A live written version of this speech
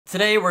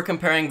Today we're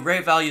comparing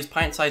Great Value's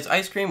pint-sized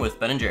ice cream with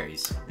Ben &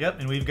 Jerry's. Yep,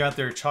 and we've got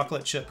their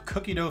chocolate chip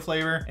cookie dough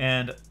flavor,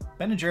 and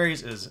Ben &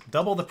 Jerry's is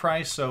double the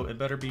price, so it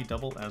better be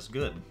double as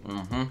good.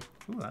 Mm-hmm.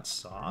 Ooh, that's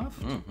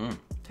soft. Mm-hmm.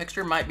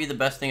 Texture might be the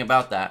best thing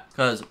about that,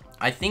 because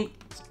I think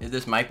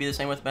this might be the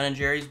same with Ben &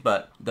 Jerry's,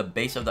 but the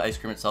base of the ice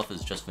cream itself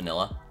is just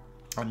vanilla.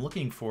 I'm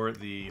looking for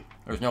the...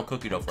 There's no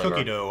cookie dough flavor.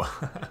 Cookie dough.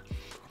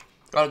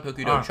 Got a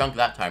cookie dough chunk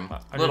that time.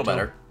 A little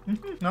better.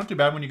 Not too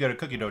bad when you get a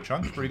cookie dough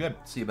chunk. It's pretty good.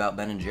 See about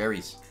Ben &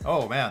 Jerry's.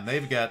 Oh man,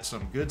 they've got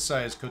some good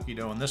sized cookie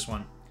dough in this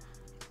one.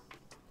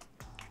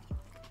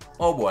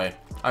 Oh boy.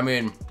 I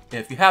mean,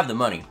 if you have the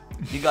money,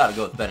 you gotta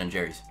go with Ben &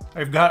 Jerry's.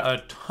 They've got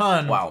a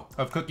ton Wow.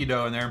 of cookie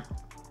dough in there.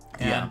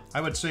 And Yeah.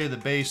 I would say the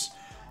base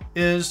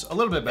is a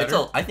little bit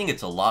better. I think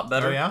it's a lot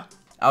better. Oh yeah?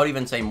 I would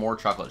even say more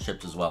chocolate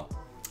chips as well.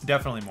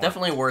 Definitely more.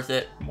 Definitely worth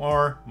it.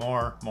 More.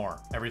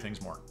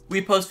 Everything's more.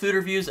 We post food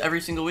reviews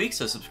every single week,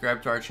 so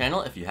subscribe to our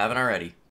channel if you haven't already.